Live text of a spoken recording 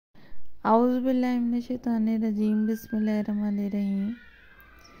Auzubillahiminash-shaytanir-rajeem. Bismillahir-rahmanir-rahim.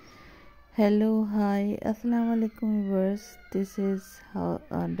 Hello, hi, assalamu alaikum viewers. This is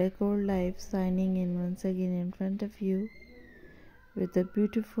Decor Life signing in once again in front of you with a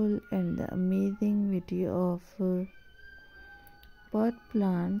beautiful and amazing video of pot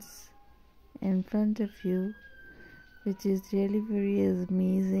plants in front of you, which is really very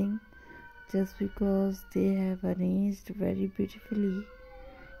amazing just because they have arranged very beautifully.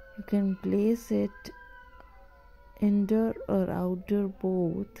 You can place it indoor or outdoor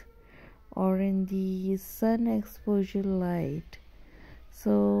both, or in the sun exposure light.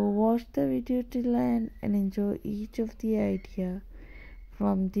 So watch the video till end and enjoy each of the idea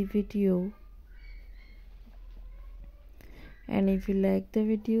from the video. And if you like the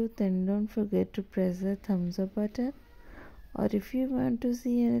video, then don't forget to press the thumbs up button. Or if you want to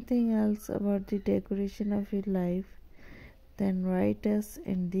see anything else about the decoration of your life, then write us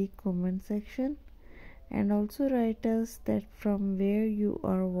in the comment section, and also write us that from where you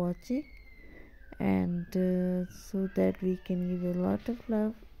are watching, and so that we can give a lot of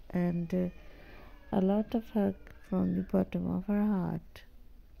love and a lot of hug from the bottom of our heart.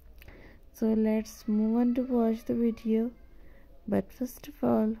 So let's move on to watch the video. But first of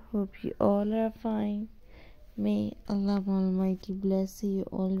all, hope you all are fine. May Allah Almighty bless you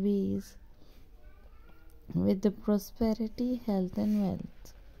always with the prosperity, health and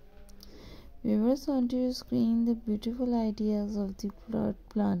wealth. Viewers, onto your screen the beautiful ideas of the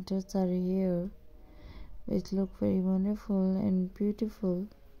planters are here, which look very wonderful and beautiful,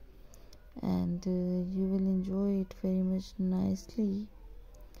 and you will enjoy it very much nicely,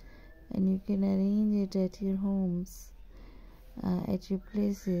 and you can arrange it at your homes, at your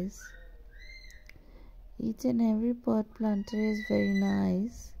places. Each and every pot planter is very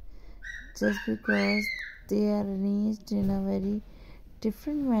nice just because they are arranged in a very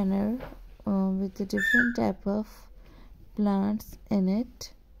different manner, with a different type of plants in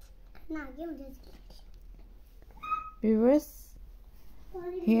it. Viewers,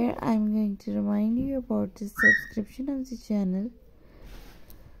 here I am going to remind you about the subscription of the channel.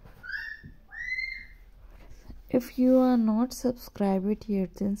 If you are not subscribed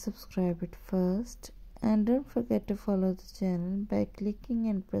yet, then subscribe it first, and don't forget to follow the channel by clicking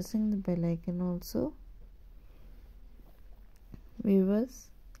and pressing the bell icon also.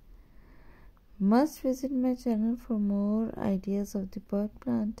 Viewers, must visit my channel for more ideas of the pot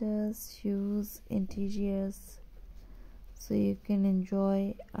planters, shoes, interiors. So you can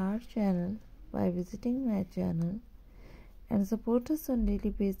enjoy our channel by visiting my channel, and support us on daily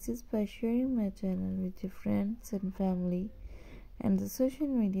basis by sharing my channel with your friends and family and the social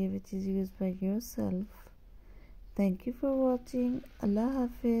media which is used by yourself. Thank you for watching. Allah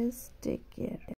Hafiz. Take care.